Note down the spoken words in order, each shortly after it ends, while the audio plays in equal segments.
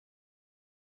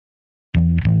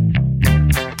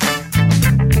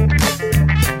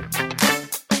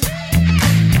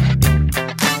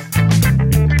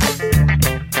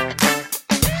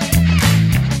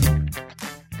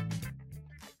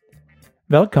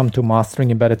Welcome to Mastering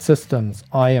Embedded Systems.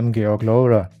 I am Georg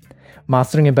Lohrer.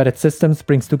 Mastering Embedded Systems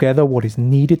brings together what is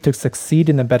needed to succeed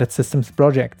in embedded systems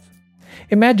projects.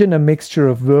 Imagine a mixture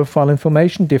of versatile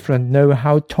information, different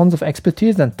know-how, tons of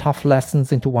expertise and tough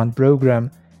lessons into one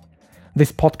program.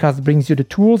 This podcast brings you the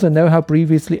tools and know-how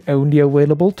previously only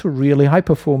available to really high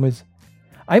performers.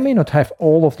 I may not have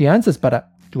all of the answers, but I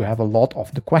do have a lot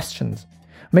of the questions.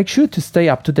 Make sure to stay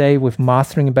up to date with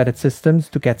Mastering Embedded Systems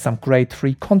to get some great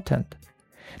free content.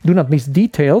 Do not miss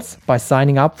details by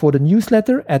signing up for the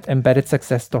newsletter at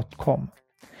embeddedsuccess.com.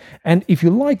 And if you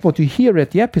like what you hear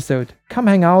at the episode, come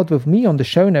hang out with me on the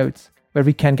show notes, where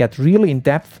we can get really in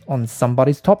depth on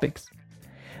somebody's topics.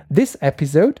 This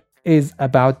episode is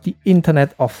about the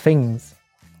Internet of Things.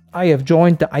 I have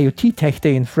joined the IoT Tech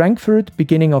Day in Frankfurt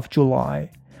beginning of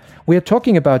July. We are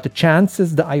talking about the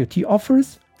chances the IoT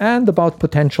offers and about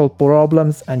potential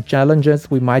problems and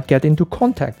challenges we might get into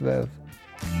contact with.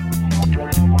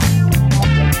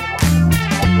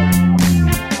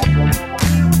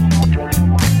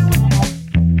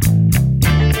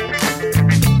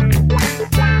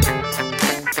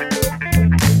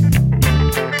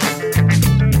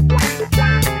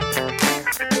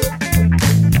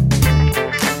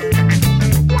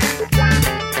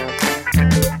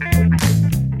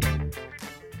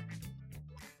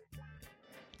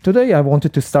 Today I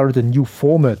wanted to start a new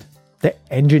format, the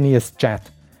Engineers Chat.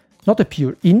 Not a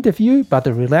pure interview, but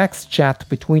a relaxed chat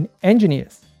between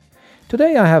engineers.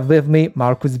 Today I have with me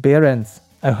Markus Behrens,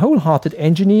 a wholehearted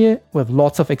engineer with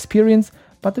lots of experience,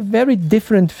 but a very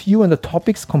different view on the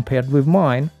topics compared with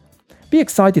mine. Be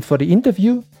excited for the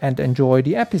interview and enjoy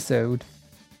the episode.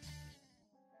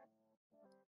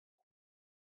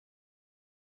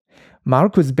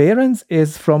 Markus Behrens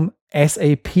is from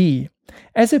SAP.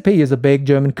 SAP is a big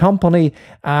German company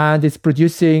and is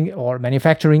producing or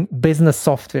manufacturing business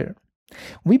software.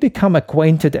 We become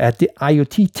acquainted at the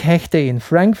IoT Tech Day in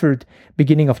Frankfurt,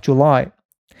 beginning of July.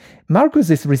 Markus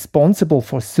is responsible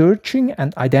for searching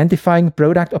and identifying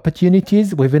product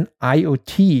opportunities within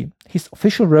IoT. His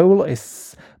official role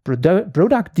is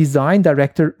Product Design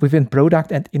Director within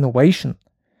Product and Innovation.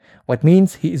 What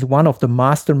means he is one of the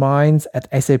masterminds at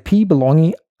SAP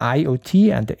belonging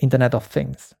IoT and the Internet of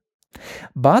Things.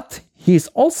 But he is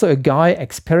also a guy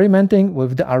experimenting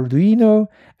with the Arduino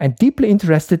and deeply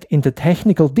interested in the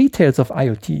technical details of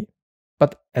IoT.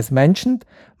 But as mentioned,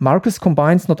 Markus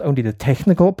combines not only the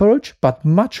technical approach, but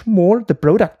much more the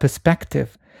product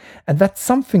perspective. And that's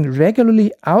something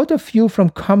regularly out of view from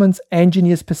common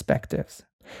engineers' perspectives.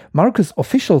 Markus'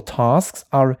 official tasks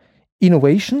are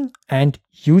innovation and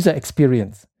user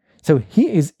experience. So he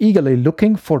is eagerly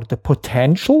looking for the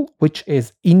potential which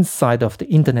is inside of the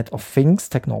Internet of Things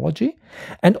technology,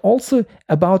 and also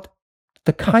about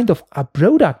the kind of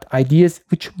product ideas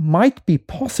which might be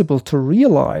possible to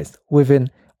realize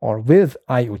within or with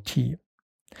IoT.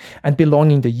 And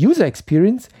belonging the user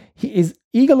experience, he is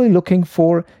eagerly looking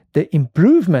for the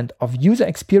improvement of user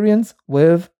experience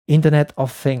with Internet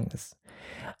of Things.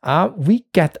 We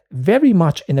get very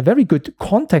much in a very good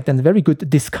contact and very good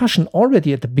discussion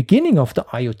already at the beginning of the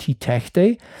IoT Tech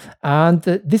Day, and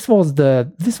this was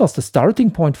the starting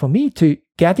point for me to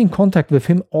get in contact with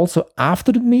him also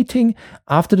after the meeting,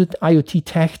 after the IoT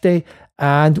Tech Day,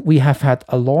 and we have had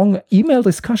a long email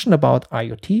discussion about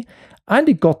IoT. And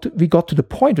we got to the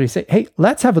point where he said, hey,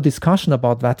 let's have a discussion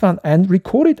about that one and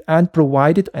record it and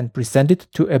provide it and present it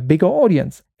to a bigger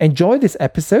audience. Enjoy this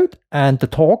episode and the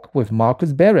talk with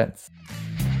Markus Behrens.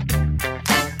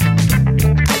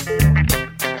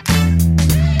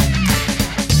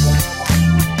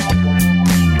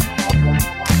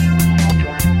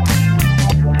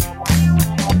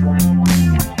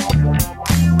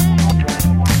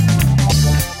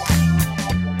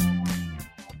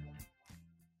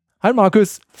 Hi,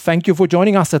 Markus. Thank you for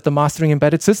joining us at the Mastering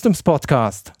Embedded Systems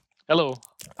podcast. Hello.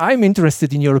 I'm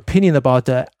interested in your opinion about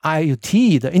the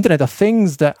IoT, the Internet of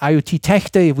Things, the IoT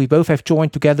Tech Day we both have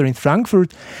joined together in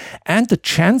Frankfurt, and the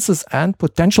chances and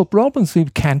potential problems we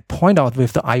can point out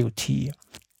with the IoT.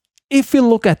 If we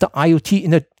look at the IoT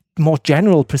in a more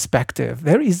general perspective,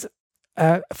 there is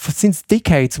since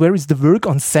decades, where is the work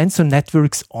on sensor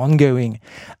networks ongoing?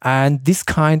 And this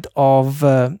kind of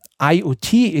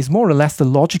IoT is more or less the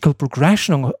logical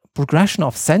progression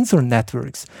of sensor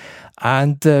networks.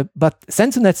 And but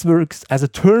sensor networks as a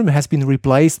term has been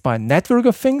replaced by network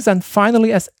of things and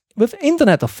finally as with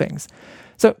Internet of Things.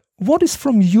 So what is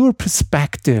from your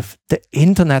perspective the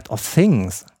Internet of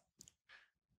Things?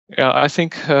 Yeah, I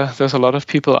think there's a lot of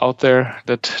people out there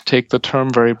that take the term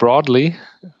very broadly.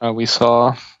 We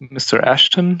saw Mr.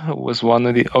 Ashton, who was one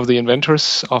of the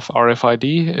inventors of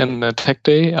RFID in the Tech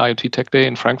Day, IoT Tech Day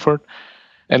in Frankfurt.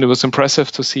 And it was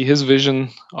impressive to see his vision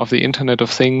of the Internet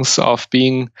of Things, of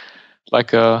being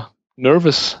like a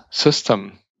nervous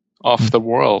system of the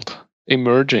world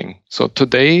emerging. So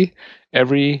today,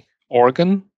 every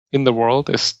organ in the world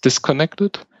is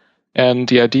disconnected, and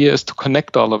the idea is to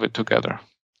connect all of it together.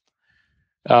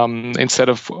 Instead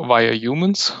of via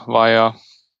humans, via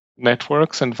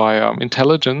networks and via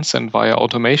intelligence and via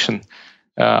automation.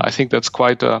 I think that's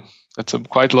quite a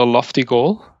lofty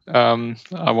goal.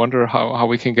 I wonder how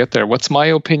we can get there. What's my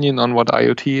opinion on what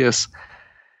IoT is?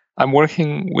 I'm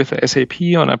working with SAP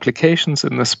on applications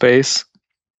in the space,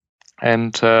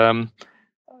 and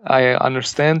I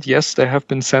understand, yes, there have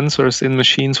been sensors in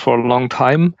machines for a long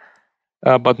time,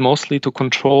 but mostly to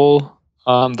control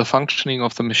the functioning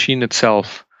of the machine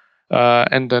itself.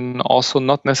 And then also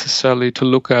not necessarily to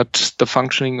look at the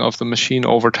functioning of the machine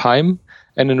over time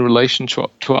and in relation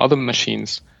to other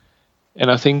machines.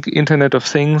 And I think Internet of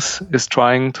Things is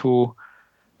trying to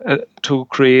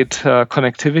create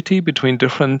connectivity between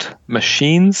different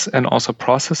machines and also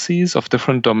processes of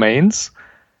different domains,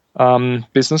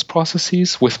 business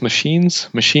processes with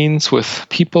machines with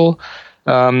people,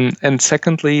 and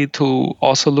secondly, to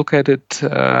also look at it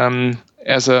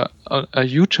as a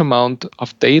huge amount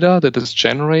of data that is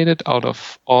generated out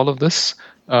of all of this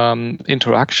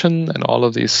interaction and all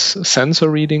of these sensor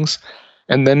readings,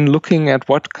 and then looking at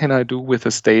what can I do with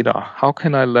this data? How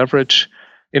can I leverage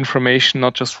information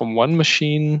not just from one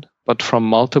machine, but from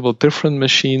multiple different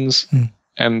machines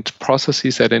and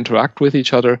processes that interact with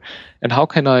each other? And how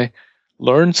can I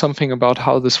learn something about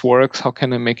how this works? How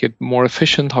can I make it more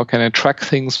efficient? How can I track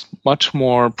things much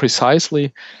more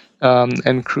precisely?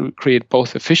 And create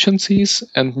both efficiencies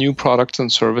and new products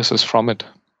and services from it.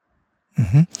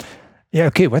 Mm-hmm. Yeah,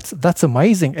 okay, that's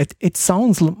amazing. It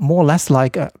sounds more or less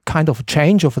like a kind of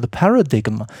change of the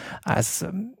paradigm,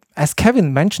 as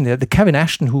Kevin mentioned, the Kevin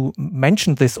Ashton who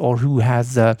mentioned this, or who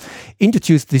has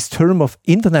introduced this term of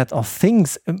Internet of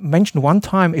Things, mentioned one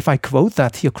time, if I quote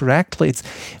that here correctly, it's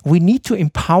we need to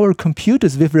empower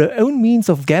computers with their own means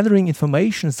of gathering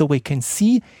information so they can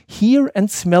see, hear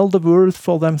and smell the world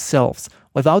for themselves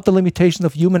without the limitations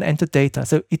of human-entered data.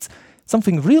 So it's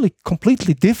something really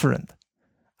completely different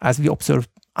as we observed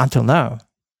until now.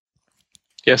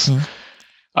 Yes. Mm-hmm.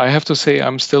 I have to say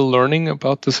I'm still learning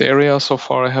about this area. So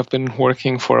far, I have been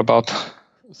working for about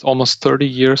almost 30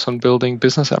 years on building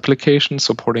business applications,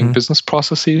 supporting business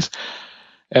processes.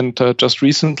 And just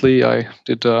recently, I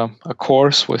did a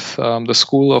course with the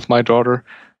school of my daughter,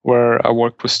 where I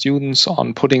worked with students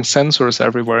on putting sensors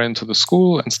everywhere into the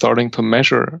school and starting to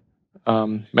measure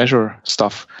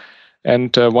stuff.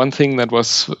 And one thing that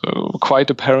was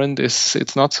quite apparent is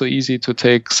it's not so easy to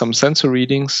take some sensor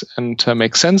readings and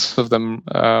make sense of them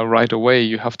right away.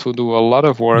 You have to do a lot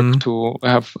of work to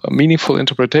have a meaningful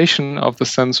interpretation of the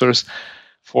sensors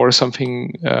for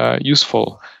something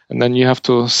useful. And then you have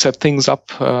to set things up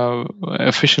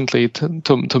efficiently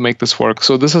to make this work.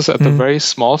 So this is at the very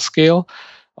small scale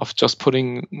of just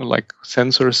putting like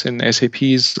sensors in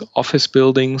SAP's office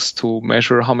buildings to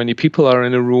measure how many people are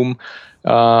in a room,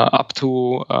 up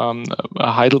to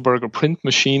a Heidelberger print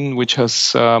machine, which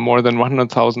has more than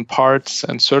 100,000 parts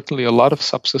and certainly a lot of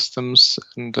subsystems,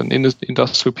 and an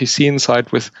industrial PC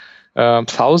inside with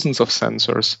thousands of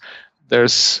sensors.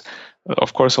 There's,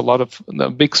 of course, a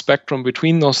big spectrum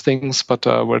between those things, but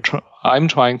I'm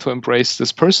trying to embrace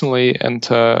this personally, and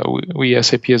we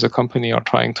SAP as a company are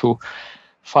trying to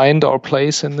find our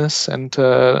place in this, and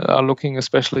are looking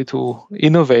especially to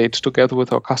innovate together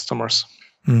with our customers.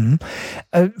 Mm-hmm.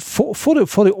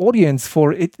 For the audience,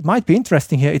 it might be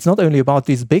interesting here. It's not only about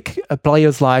these big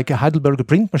players like Heidelberger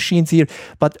print machines here,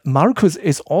 but Markus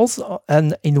is also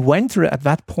an inventor at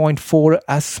that point for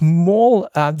a small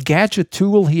gadget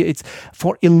tool here. It's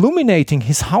for illuminating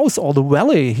his house or the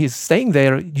valley he's staying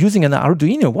there using an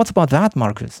Arduino. What about that,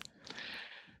 Markus?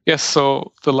 Yes,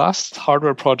 so the last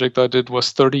hardware project I did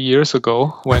was 30 years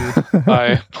ago when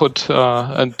I put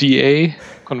a DA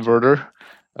converter,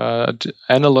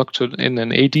 in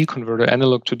an AD converter,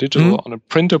 analog to digital, on a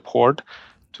printer port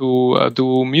to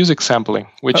do music sampling,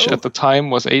 which at the time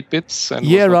was 8 bits and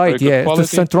was not very good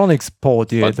quality. The Centronics port,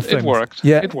 but it worked.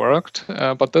 Yeah, it worked.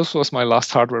 But this was my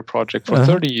last hardware project for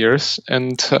 30 years,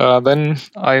 and then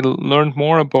I learned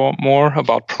more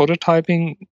about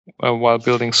prototyping while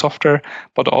building software,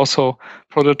 but also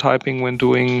prototyping when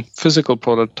doing physical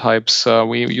prototypes.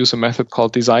 We use a method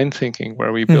called design thinking,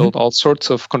 where we build all sorts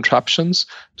of contraptions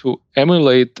to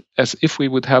emulate as if we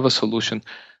would have a solution.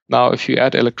 Now, if you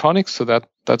add electronics to that,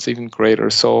 that's even greater.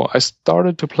 So I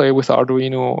started to play with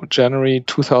Arduino January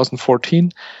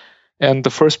 2014. And the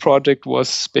first project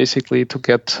was basically to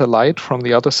get light from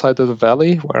the other side of the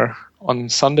valley, where on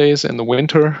Sundays in the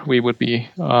winter, we would be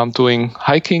doing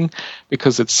hiking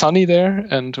because it's sunny there,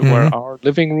 and where our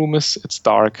living room is, it's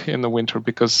dark in the winter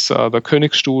because the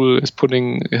Königstuhl is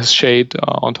putting his shade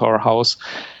onto our house.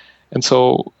 And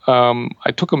so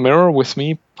I took a mirror with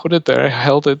me, put it there,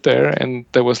 held it there, and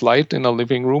there was light in the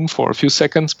living room for a few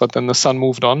seconds, but then the sun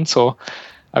moved on. So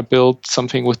I built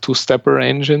something with 2 stepper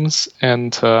engines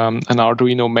and an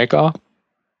Arduino Mega,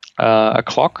 a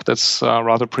clock that's a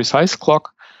rather precise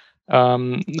clock,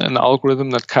 an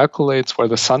algorithm that calculates where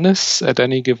the sun is at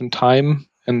any given time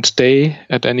and day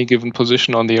at any given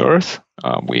position on the Earth.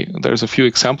 There's a few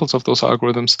examples of those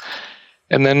algorithms.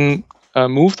 And then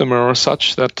move the mirror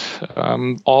such that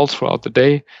all throughout the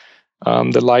day,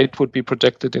 the light would be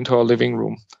projected into our living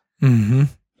room. Mm-hmm.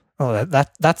 Oh,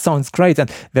 that sounds great.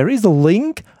 And there is a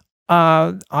link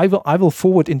I will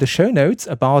forward in the show notes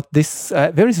about this.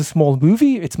 There is a small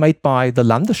movie. It's made by the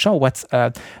Landesschau. That's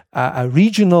a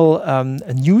regional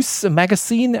news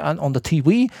magazine on the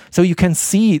TV. So you can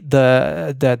see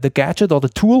the gadget or the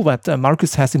tool that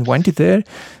Markus has invented there.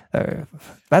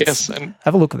 Yes, and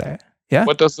have a look there. Yeah.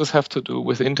 What does this have to do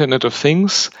with Internet of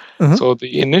Things? Mm-hmm. So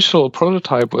the initial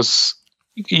prototype was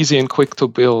easy and quick to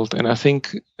build, and I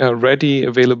think ready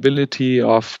availability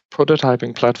of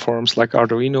prototyping platforms like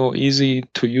Arduino, easy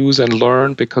to use and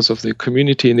learn because of the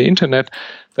community in the internet,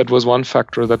 that was one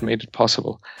factor that made it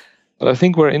possible. But I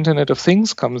think where Internet of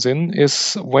Things comes in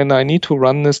is when I need to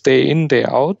run this day in, day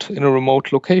out in a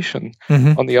remote location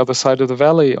on the other side of the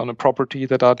valley on a property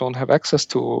that I don't have access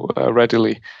to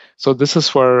readily. So this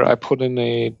is where I put in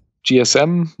a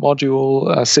GSM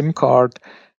module, a SIM card,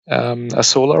 a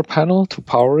solar panel to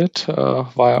power it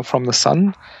from the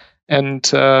sun. And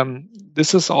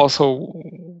this is also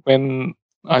when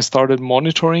I started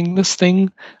monitoring this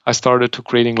thing. I started to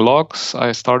creating logs.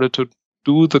 I started to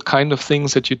do the kind of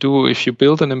things that you do if you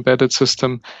build an embedded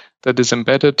system that is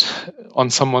embedded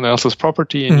on someone else's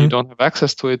property and you don't have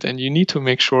access to it, and you need to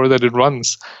make sure that it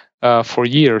runs for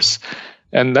years.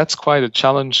 And that's quite a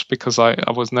challenge because I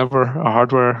was never a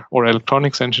hardware or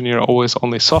electronics engineer, always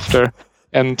only software.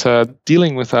 And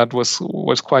dealing with that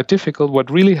was quite difficult. What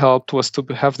really helped was to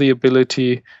have the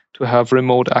ability to have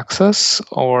remote access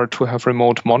or to have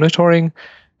remote monitoring,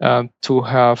 to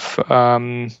have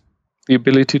the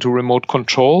ability to remote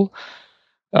control,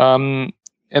 and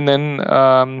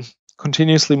then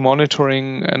continuously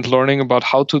monitoring and learning about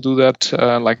how to do that,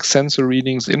 like sensor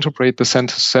readings, interpret the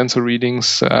sensor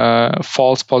readings,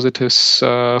 false positives,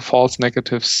 false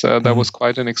negatives. That was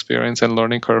quite an experience and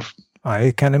learning curve.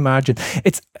 I can imagine.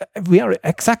 We are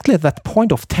exactly at that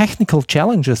point of technical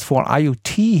challenges for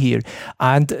IoT here.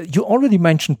 And you already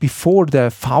mentioned before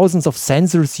the thousands of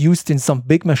sensors used in some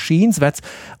big machines. That's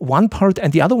one part.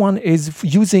 And the other one is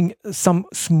using some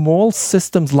small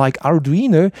systems like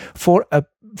Arduino for a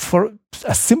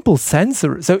simple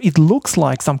sensor. So it looks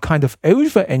like some kind of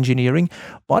over-engineering,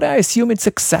 but I assume it's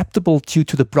acceptable due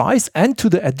to the price and to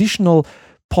the additional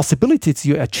possibilities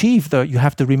you achieve. You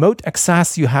have the remote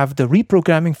access, you have the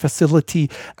reprogramming facility,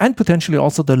 and potentially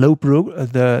also the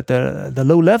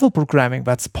low level programming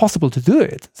that's possible to do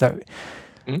it.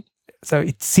 So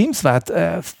it seems that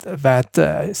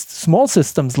small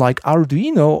systems like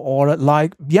Arduino or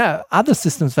other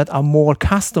systems that are more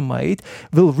custom made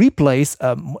will replace,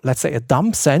 let's say, a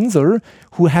dumb sensor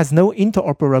who has no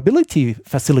interoperability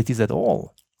facilities at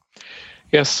all.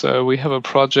 Yes, we have a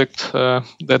project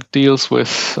that deals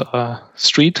with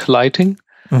street lighting.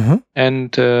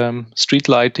 And street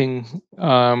lighting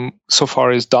so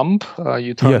far is dumb.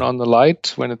 You turn on the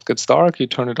light when it gets dark, you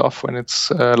turn it off when it's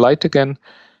light again.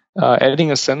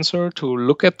 Adding a sensor to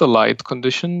look at the light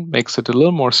condition makes it a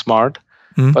little more smart,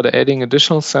 but adding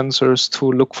additional sensors to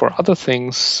look for other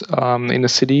things in a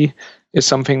city is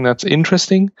something that's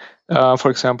interesting. For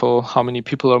example, how many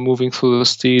people are moving through the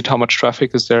street, how much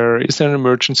traffic is there an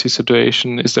emergency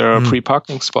situation, is there a free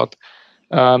parking spot?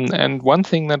 And one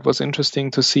thing that was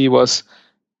interesting to see was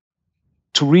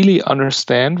to really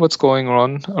understand what's going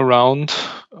on around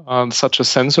such a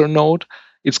sensor node.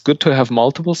 It's good to have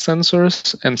multiple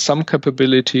sensors and some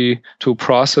capability to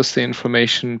process the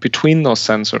information between those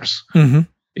sensors.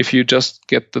 If you just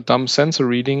get the dumb sensor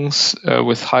readings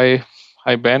with high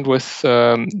bandwidth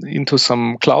into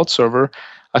some cloud server,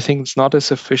 I think it's not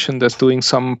as efficient as doing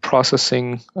some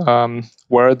processing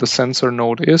where the sensor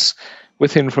node is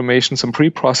with information, some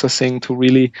pre-processing to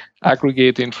really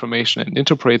aggregate the information and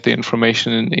interpret the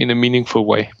information in a meaningful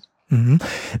way.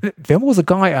 There was a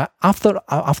guy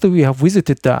after we have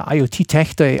visited the IoT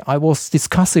Tech Day. I was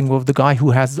discussing with the guy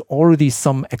who has already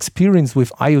some experience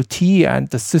with IoT and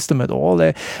the system at all,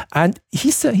 and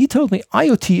he told me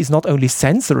IoT is not only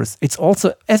sensors; it's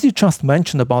also, as you just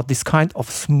mentioned, about this kind of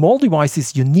small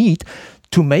devices you need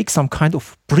to make some kind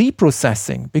of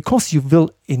pre-processing, because you will,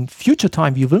 in future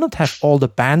time, you will not have all the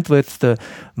bandwidth, the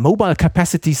mobile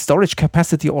capacity, storage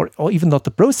capacity, or even not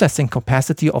the processing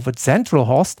capacity of a central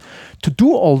host to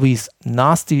do all these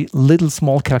nasty little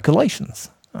small calculations.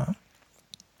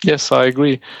 Yes, I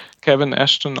agree. Kevin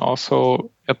Ashton also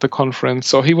at the conference,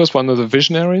 so he was one of the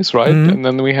visionaries, right? And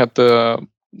then we had the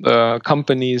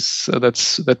companies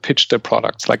that pitched their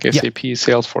products, like SAP,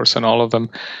 Salesforce, and all of them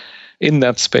in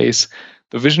that space.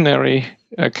 The visionary,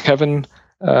 Kevin,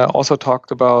 also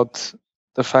talked about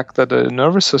the fact that a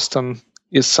nervous system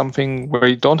is something where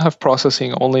you don't have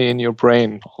processing only in your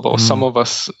brain, although some of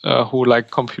us who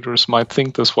like computers might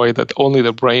think this way, that only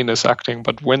the brain is acting.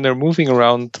 But when they're moving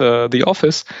around the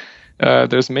office,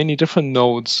 there's many different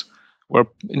nodes where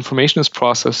information is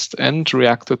processed and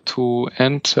reacted to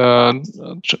and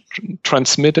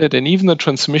transmitted, and even the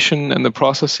transmission and the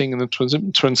processing and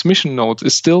the transmission node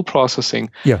is still processing.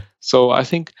 So I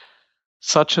think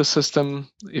such a system,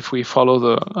 if we follow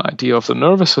the idea of the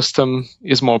nervous system,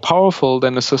 is more powerful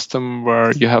than a system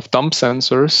where you have dumb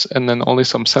sensors and then only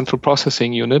some central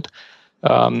processing unit.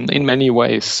 In many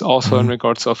ways, also in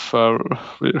regards of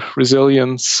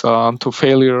resilience to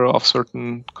failure of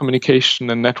certain communication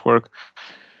and network.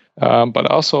 But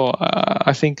also,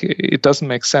 I think it doesn't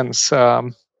make sense.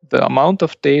 The amount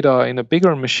of data in a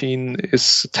bigger machine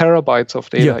is terabytes of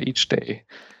data each day.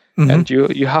 And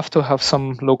you have to have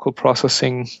some local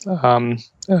processing. And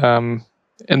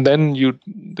then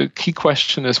the key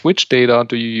question is, which data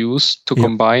do you use to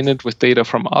combine it with data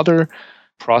from other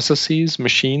processes,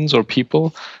 machines, or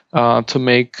people to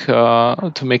make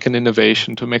an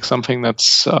innovation, to make something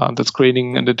that's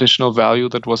creating an additional value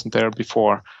that wasn't there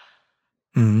before.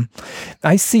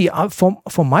 I see.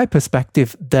 From my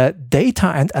perspective, the data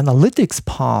and analytics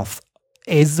path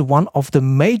is one of the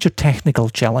major technical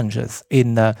challenges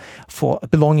for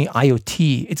belonging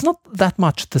IoT. It's not that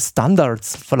much the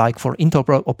standards for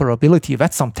interoperability.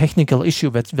 That's some technical issue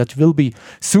that will be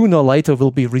sooner or later will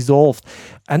be resolved,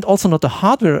 and also not the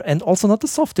hardware and also not the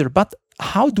software. But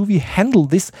how do we handle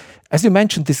this? As you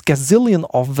mentioned, this gazillion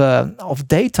of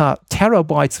data,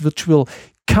 terabytes, which will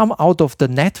come out of the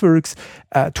networks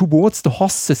towards the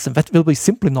host system. That will be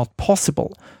simply not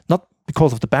possible. Not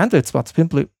because of the bandwidth, but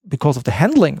simply because of the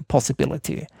handling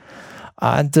possibility.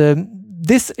 And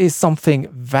this is something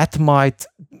that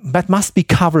must be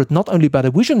covered not only by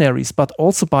the visionaries, but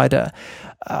also by the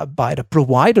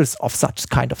providers of such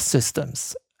kind of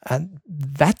systems. And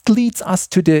that leads us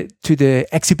to the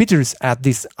exhibitors at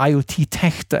this IoT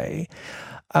Tech Day.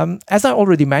 As I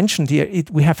already mentioned here,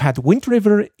 we have had Wind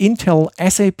River, Intel,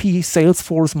 SAP,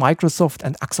 Salesforce, Microsoft,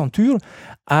 and Accenture.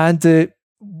 And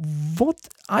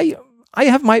I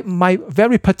have my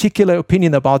very particular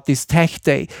opinion about this Tech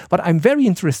Day, but I'm very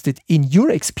interested in your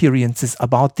experiences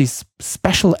about this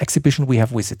special exhibition we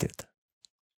have visited.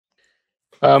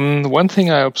 One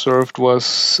thing I observed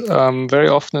was very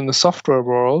often in the software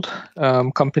world,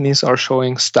 companies are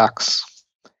showing stacks.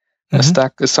 A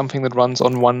stack is something that runs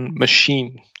on one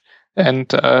machine.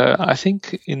 And I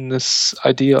think in this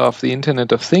idea of the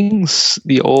Internet of Things,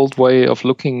 the old way of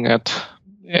looking at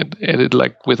it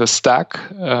like with a stack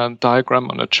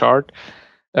diagram on a chart,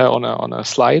 on a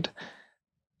slide,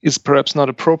 is perhaps not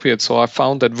appropriate. So I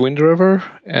found that Wind River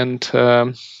and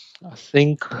I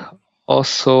think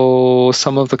also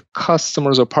some of the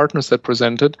customers or partners that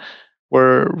presented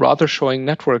were rather showing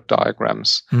network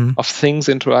diagrams of things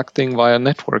interacting via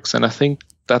networks. And I think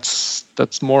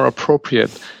that's more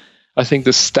appropriate. I think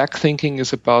the stack thinking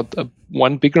is about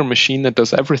one bigger machine that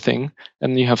does everything,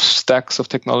 and you have stacks of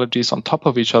technologies on top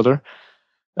of each other.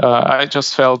 I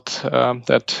just felt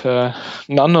that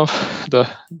none of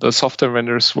the software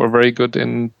vendors were very good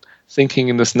in thinking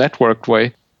in this networked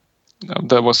way.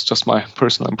 That was just my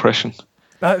personal impression.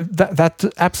 That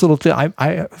absolutely,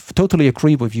 I totally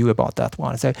agree with you about that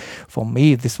one. So for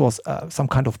me, this was some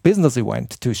kind of business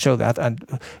event to show that,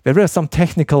 and there were some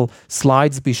technical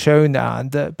slides be shown,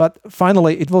 and but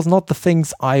finally, it was not the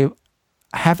things I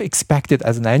have expected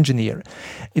as an engineer.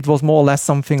 It was more or less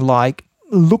something like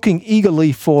looking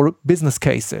eagerly for business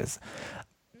cases.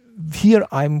 Here,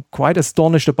 I'm quite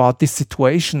astonished about this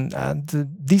situation, and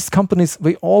these companies,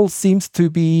 they all seems to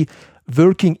be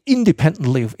working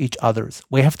independently of each other.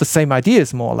 We have the same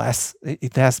ideas, more or less.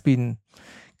 It has been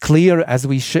clear as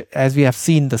we have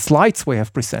seen the slides we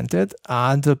have presented,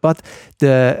 and but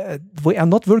we are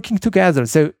not working together.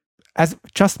 So as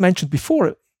just mentioned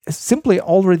before, simply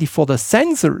already for the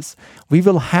sensors, we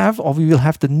will have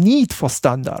the need for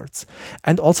standards,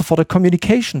 and also for the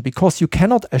communication, because you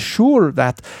cannot assure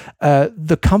that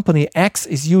the company X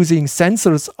is using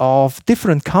sensors of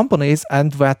different companies,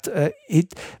 and that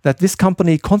this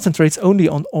company concentrates only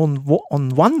on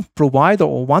one provider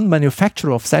or one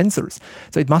manufacturer of sensors.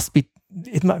 So there must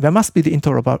be the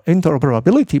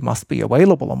interoperability must be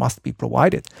available or must be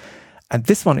provided, and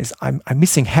this one is I'm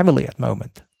missing heavily at the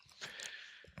moment.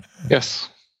 Yes.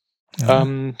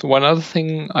 One other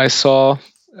thing I saw,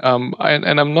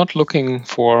 and I'm not looking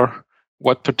for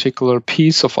what particular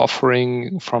piece of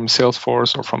offering from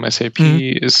Salesforce or from SAP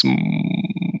is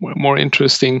more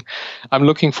interesting. I'm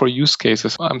looking for use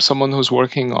cases. I'm someone who's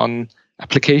working on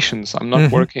applications. I'm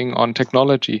not working on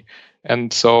technology.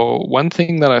 And so one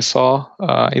thing that I saw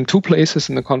in two places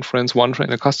in the conference, one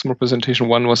in a customer presentation,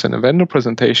 one was in a vendor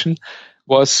presentation,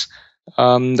 was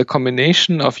the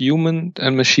combination of human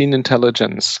and machine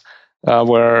intelligence,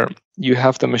 where you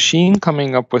have the machine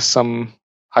coming up with some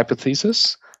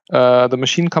hypothesis, the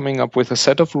machine coming up with a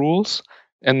set of rules,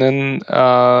 and then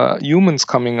humans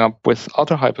coming up with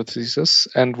other hypotheses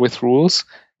and with rules,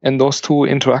 and those two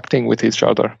interacting with each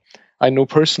other. I know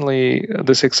personally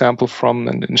this example from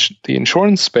the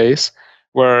insurance space,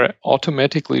 where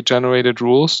automatically generated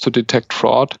rules to detect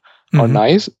fraud are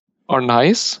nice,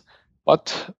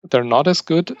 but they're not as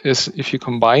good as if you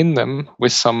combine them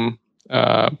with some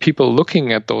people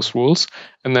looking at those rules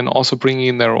and then also bringing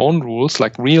in their own rules,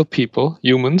 like real people,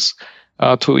 humans,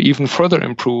 to even further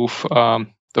improve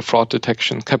the fraud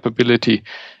detection capability.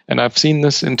 And I've seen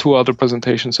this in two other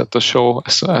presentations at the show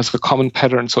as a common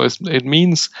pattern. So it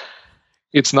means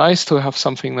it's nice to have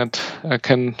something that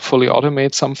can fully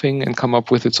automate something and come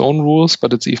up with its own rules,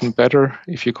 but it's even better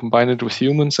if you combine it with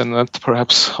humans, and that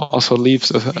perhaps also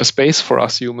leaves a space for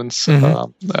us humans,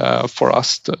 for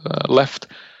us left.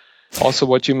 Also,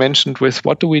 what you mentioned with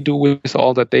what do we do with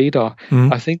all the data?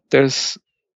 I think there's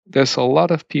a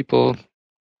lot of people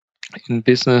in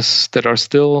business that are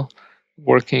still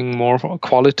working more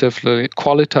qualitatively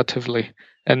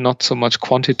and not so much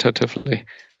quantitatively.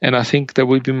 And I think there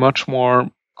will be much more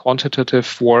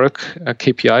quantitative work,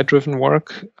 KPI-driven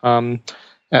work, and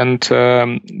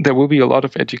there will be a lot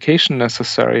of education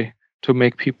necessary to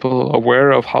make people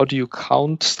aware of how do you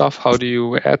count stuff, how do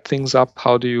you add things up,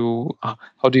 how do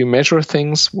you measure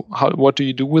things, what do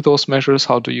you do with those measures,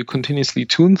 how do you continuously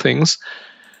tune things.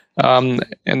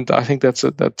 And I think that's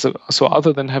so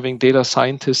other than having data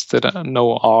scientists that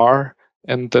know R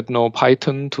and that know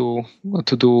Python to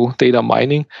do data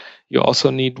mining, you also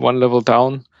need one level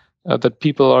down that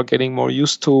people are getting more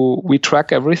used to. We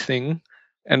track everything,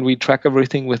 and we track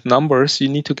everything with numbers. You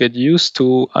need to get used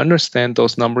to understand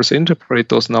those numbers, interpret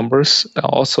those numbers,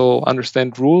 also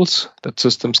understand rules that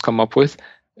systems come up with,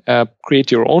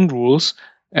 create your own rules,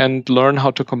 and learn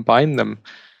how to combine them.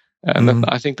 And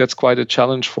I think that's quite a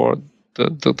challenge for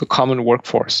the common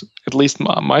workforce. At least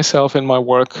myself in my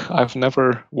work, I've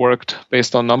never worked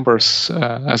based on numbers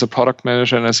as a product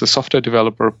manager and as a software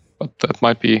developer, but that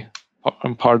might be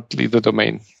partly the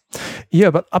domain.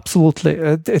 Yeah, but absolutely.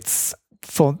 It's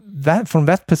from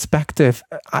that perspective,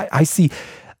 I see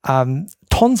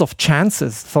tons of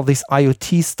chances for this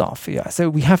IoT stuff. Yeah, so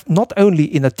we have not only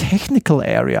in a technical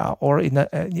area or in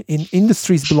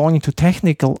industries belonging to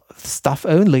technical stuff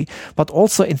only, but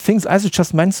also in things as you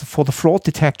just mentioned for the fraud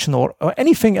detection or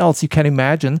anything else you can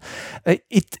imagine.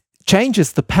 It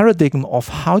changes the paradigm of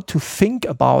how to think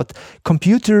about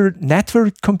computer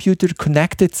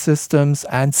connected systems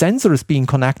and sensors being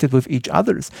connected with each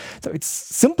other. So it's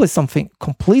simply something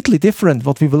completely different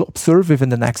what we will observe within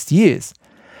the next years.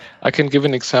 I can give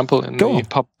an example in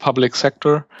the public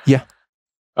sector. Yeah.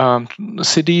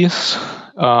 Cities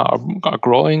are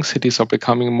growing. Cities are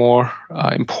becoming more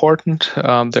important.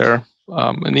 They're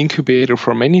an incubator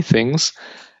for many things.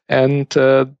 And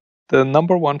the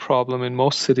number one problem in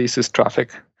most cities is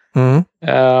traffic.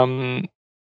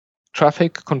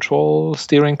 Traffic control,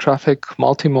 steering traffic,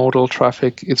 multimodal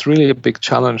traffic, it's really a big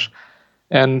challenge.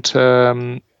 And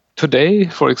today,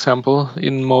 for example,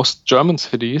 in most German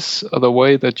cities, the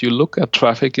way that you look at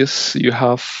traffic is you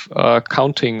have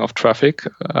counting of traffic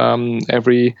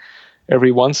every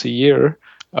once a year.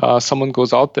 Someone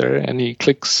goes out there and he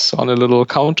clicks on a little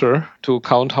counter to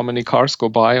count how many cars go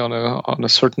by on a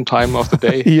certain time of the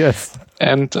day. Yes.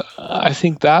 And I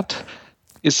think that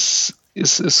is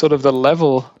sort of the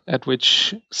level at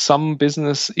which some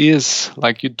business is.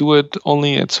 Like you do it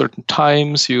only at certain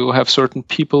times. You have certain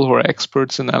people who are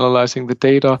experts in analyzing the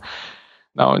data.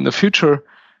 Now, in the future,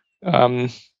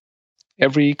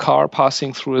 every car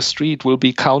passing through a street will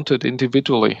be counted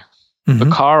individually. The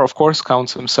car, of course,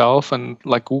 counts himself, and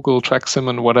like Google tracks him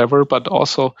and whatever, but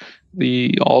also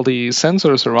all the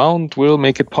sensors around will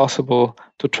make it possible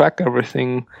to track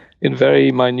everything in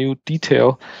very minute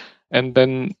detail. And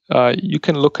then you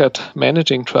can look at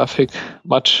managing traffic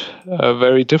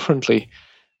very differently,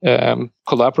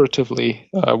 collaboratively,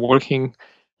 working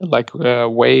like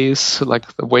Waze,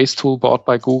 like the Waze tool bought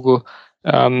by Google,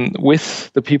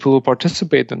 with the people who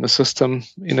participate in the system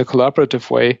in a collaborative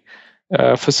way.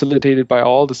 Facilitated by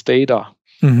all this data.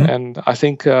 And I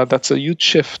think that's a huge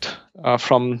shift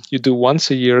from you do once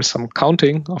a year some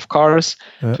counting of cars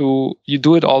to you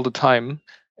do it all the time,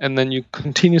 and then you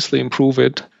continuously improve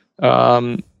it.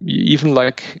 Even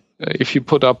like if you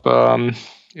put up,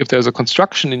 if there's a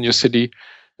construction in your city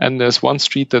and there's one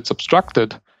street that's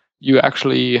obstructed, you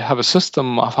actually have a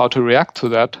system of how to react to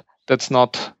that. That's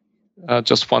not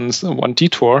just one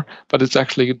detour, but it's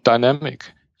actually dynamic.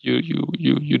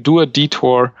 You do a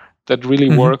detour that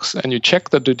really works, and you check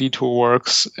that the detour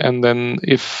works. And then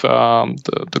if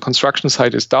the construction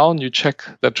site is down, you check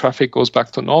that traffic goes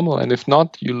back to normal. And if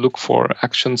not, you look for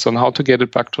actions on how to get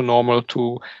it back to normal,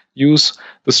 to use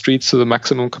the streets to the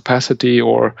maximum capacity,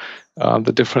 or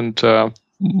the different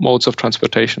modes of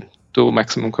transportation to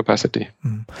maximum capacity.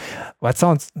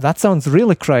 That sounds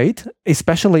really great,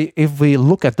 especially if we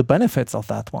look at the benefits of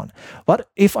that one. But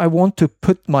if I want to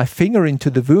put my finger into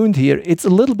the wound here, it's a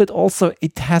little bit also,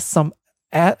 it has some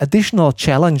additional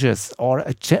challenges, or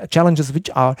challenges which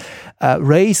are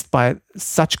raised by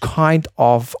such kind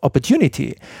of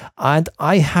opportunity. And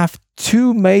I have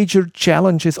two major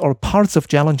challenges or parts of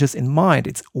challenges in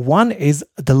mind. One is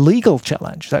the legal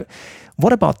challenge. So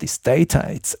what about this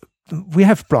data? We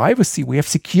have privacy, we have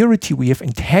security, we have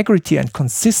integrity and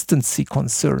consistency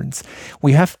concerns.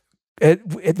 We have,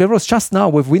 there was just now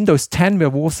with Windows 10, there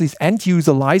was this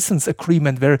end-user license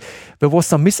agreement where there was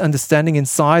some misunderstanding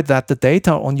inside that the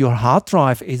data on your hard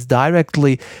drive is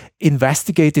directly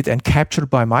investigated and captured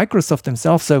by Microsoft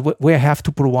themselves. So we have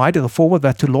to provide or forward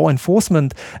that to law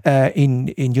enforcement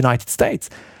in United States.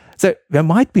 So there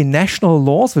might be national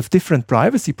laws with different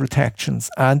privacy protections.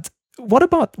 And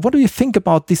what do you think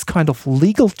about this kind of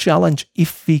legal challenge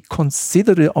if we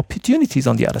consider the opportunities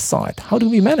on the other side? How do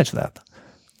we manage that?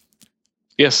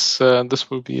 Yes, this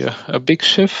will be a big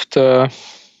shift. It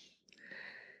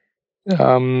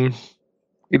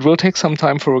will take some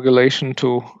time for regulation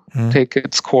to take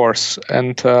its course.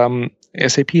 And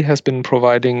SAP has been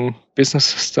providing business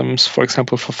systems, for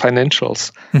example, for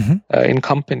financials in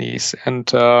companies.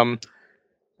 And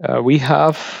we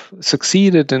have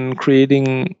succeeded in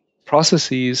creating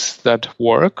processes that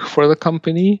work for the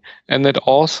company and that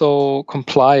also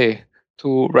comply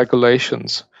to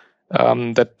regulations,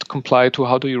 that comply to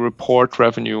how do you report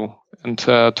revenue, and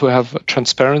to have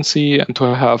transparency, and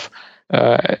to have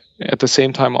at the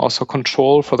same time also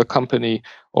control for the company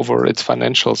over its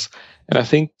financials. And I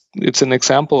think it's an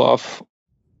example of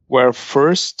where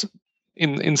first,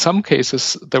 in some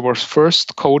cases, there was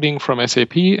first coding from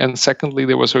SAP, and secondly,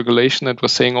 there was regulation that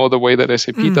was saying, the way that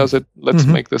SAP does it, let's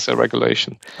make this a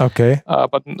regulation. Okay.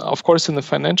 But of course, in the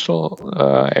financial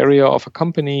area of a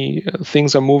company,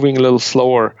 things are moving a little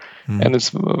slower, and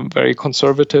it's very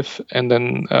conservative. And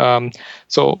then,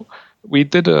 so we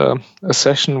did a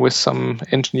session with some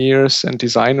engineers and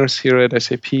designers here at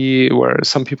SAP, where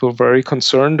some people were very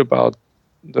concerned about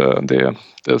the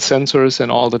sensors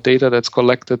and all the data that's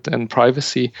collected and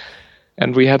privacy.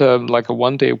 And we had a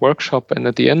one-day workshop, and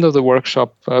at the end of the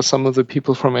workshop, some of the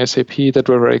people from SAP that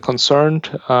were very concerned,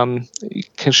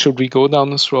 should we go down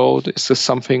this road? Is this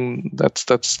something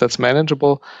that's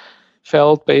manageable?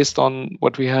 Felt, based on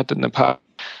what we had in the past,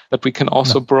 that we can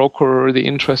also broker the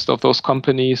interest of those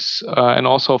companies and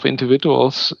also of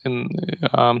individuals in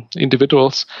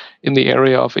the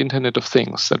area of Internet of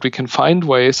Things, that we can find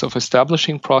ways of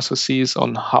establishing processes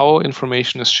on how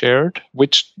information is shared,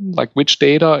 which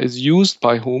data is used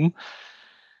by whom.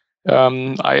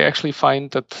 I actually find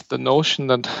that the notion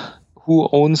that who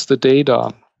owns the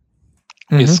data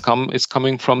is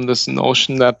coming from this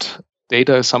notion that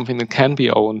data is something that can be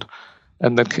owned.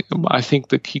 And that I think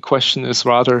the key question is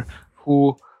rather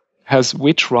who has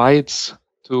which rights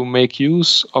to make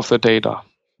use of the data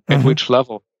at which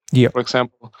level. Yeah. For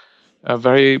example,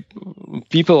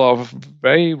 people are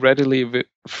very readily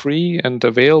free and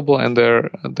available, and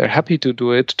they're happy to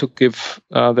do it, to give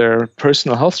their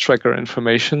personal health tracker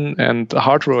information and a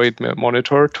heart rate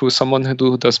monitor to someone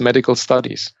who does medical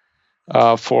studies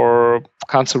for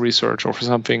cancer research or for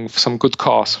some good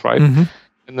cause, right?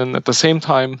 And then at the same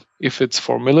time, if it's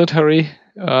for military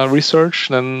research,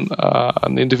 then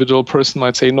an individual person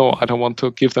might say, no, I don't want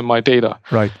to give them my data.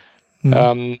 Right.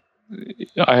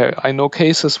 I know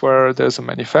cases where there's a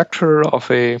manufacturer of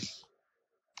a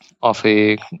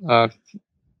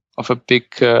big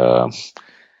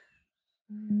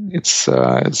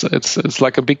it's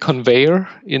like a big conveyor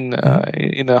in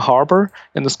a harbor,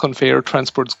 and this conveyor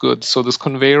transports goods. So this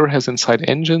conveyor has inside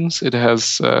engines, it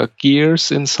has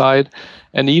gears inside,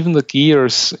 and even the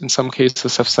gears in some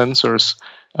cases have sensors.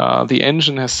 The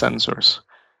engine has sensors.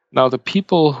 Now the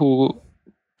people who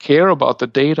care about the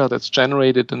data that's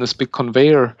generated in this big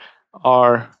conveyor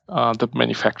are the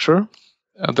manufacturer,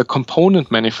 the component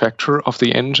manufacturer of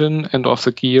the engine and of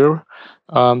the gear,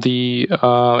 the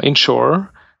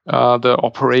insurer, the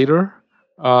operator,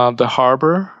 the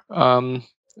harbor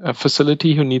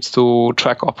facility who needs to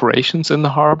track operations in the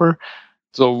harbor.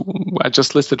 So I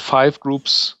just listed 5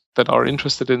 groups that are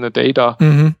interested in the data.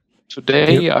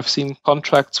 Today, I've seen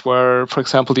contracts where, for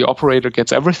example, the operator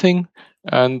gets everything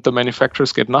and the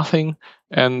manufacturers get nothing,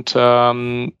 and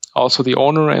also the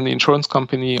owner and the insurance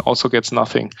company also gets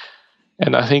nothing.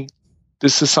 And I think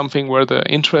this is something where the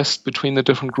interest between the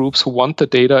different groups who want the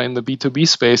data in the B2B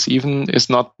space even is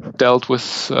not dealt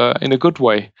with in a good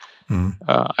way.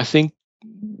 I think,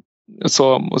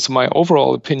 so my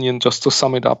overall opinion, just to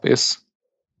sum it up, is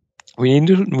we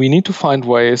need to find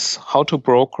ways how to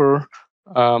broker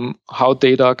how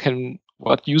data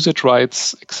what usage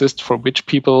rights exist for which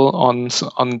people on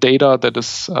data that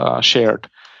is shared.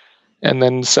 And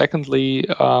then secondly,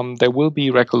 there will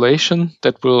be regulation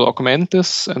that will augment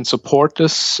this and support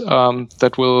this,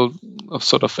 that will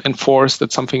sort of enforce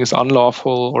that something is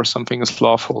unlawful or something is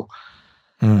lawful.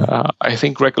 I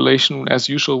think regulation, as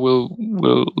usual,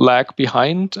 will lag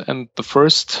behind. And the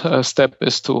first step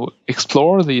is to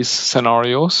explore these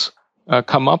scenarios,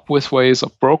 come up with ways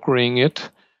of brokering it,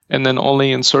 and then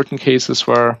only in certain cases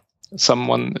where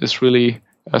someone is really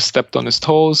stepped on his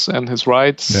toes and his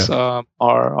rights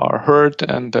are hurt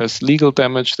and there's legal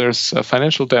damage, there's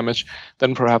financial damage,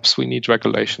 then perhaps we need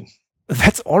regulation.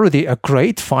 That's already a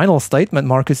great final statement,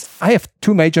 Markus. I have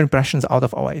 2 major impressions out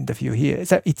of our interview here.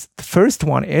 So the first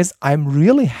one is I'm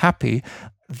really happy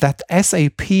that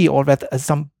SAP or that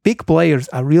some big players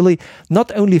are really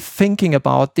not only thinking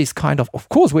about this kind of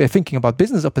course, we are thinking about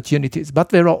business opportunities, but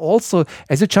there are also,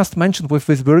 as you just mentioned with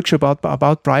this workshop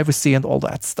about privacy and all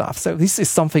that stuff. So this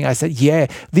is something I said, yeah,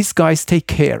 these guys take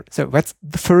care. So that's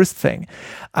the first thing.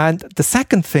 And the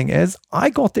second thing is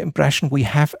I got the impression we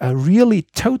have a really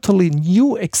totally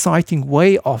new, exciting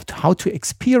way of how to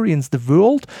experience the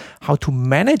world, how to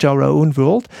manage our own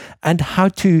world, and how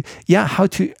to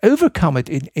overcome it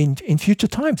in future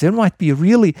times. There might be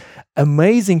really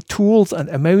amazing tools and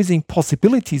amazing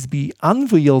possibilities be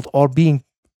unveiled or being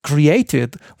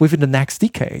created within the next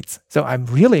decades. So I'm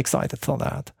really excited for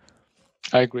that.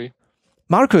 I agree.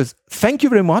 Markus, thank you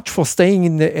very much for staying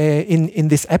in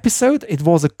this episode. It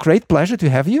was a great pleasure to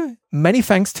have you. Many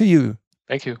thanks to you.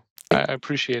 Thank you. I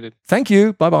appreciate it. Thank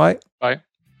you. Bye-bye. Bye.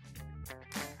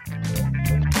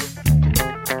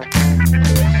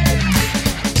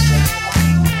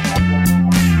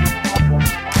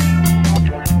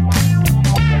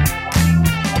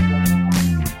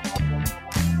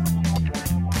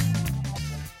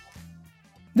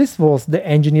 This was the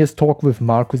Engineers Talk with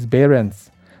Markus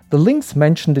Behrens. The links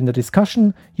mentioned in the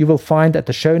discussion you will find at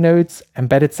the show notes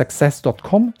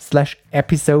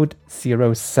embeddedsuccess.com/episode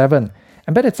 07.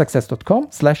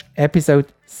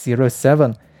 embeddedsuccess.com/episode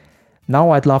 07.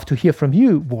 Now I'd love to hear from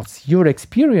you. What's your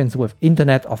experience with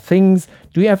Internet of Things?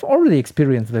 Do you have already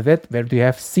experience with it? Where do you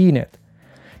have seen it?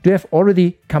 Do you have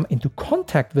already come into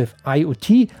contact with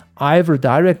IoT, either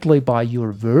directly by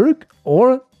your work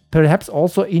or perhaps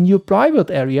also in your private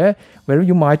area where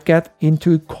you might get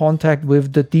into contact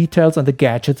with the details and the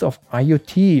gadgets of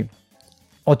IoT?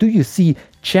 Or do you see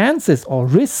chances or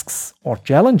risks or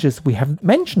challenges we have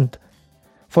mentioned?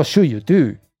 For sure you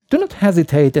do. Do not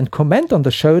hesitate and comment on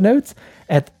the show notes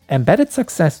at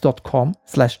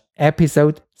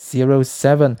embeddedsuccess.com/episode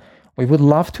 07. We would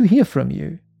love to hear from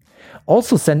you.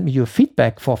 Also send me your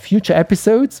feedback for future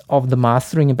episodes of the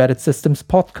Mastering Embedded Systems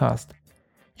podcast.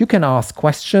 You can ask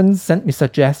questions, send me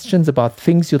suggestions about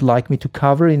things you'd like me to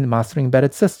cover in Mastering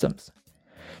Embedded Systems.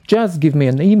 Just give me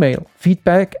an email,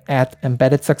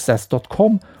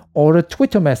 feedback@embeddedsuccess.com, or a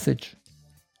Twitter message.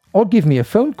 Or give me a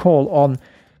phone call on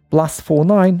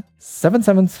 +49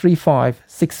 7735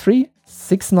 63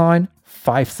 69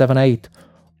 578.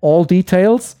 All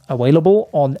details available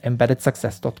on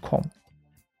embeddedsuccess.com.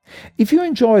 If you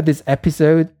enjoyed this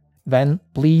episode, then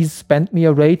please spend me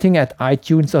a rating at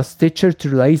iTunes or Stitcher to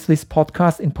raise this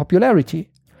podcast in popularity,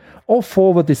 or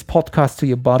forward this podcast to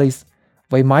your buddies.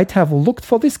 They might have looked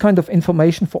for this kind of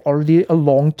information for already a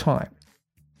long time.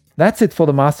 That's it for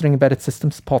the Mastering Embedded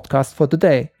Systems podcast for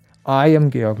today. I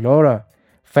am Georg Lohrer.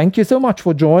 Thank you so much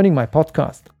for joining my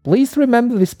podcast. Please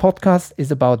remember this podcast is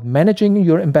about managing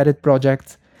your embedded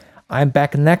projects. I'm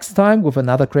back next time with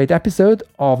another great episode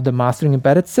of the Mastering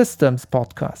Embedded Systems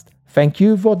podcast. Thank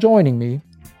you for joining me.